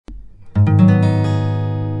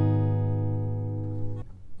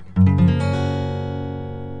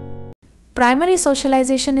Primary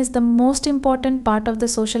socialization is the most important part of the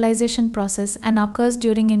socialization process and occurs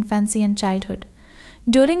during infancy and childhood.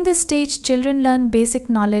 During this stage, children learn basic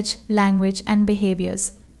knowledge, language, and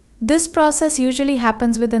behaviors. This process usually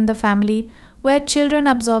happens within the family, where children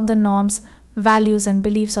absorb the norms, values, and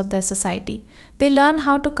beliefs of their society. They learn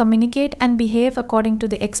how to communicate and behave according to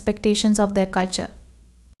the expectations of their culture.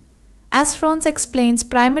 As Franz explains,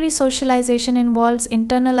 primary socialization involves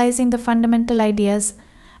internalizing the fundamental ideas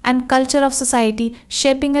and culture of society,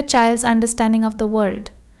 shaping a child's understanding of the world.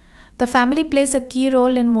 The family plays a key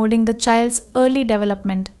role in molding the child's early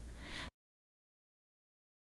development.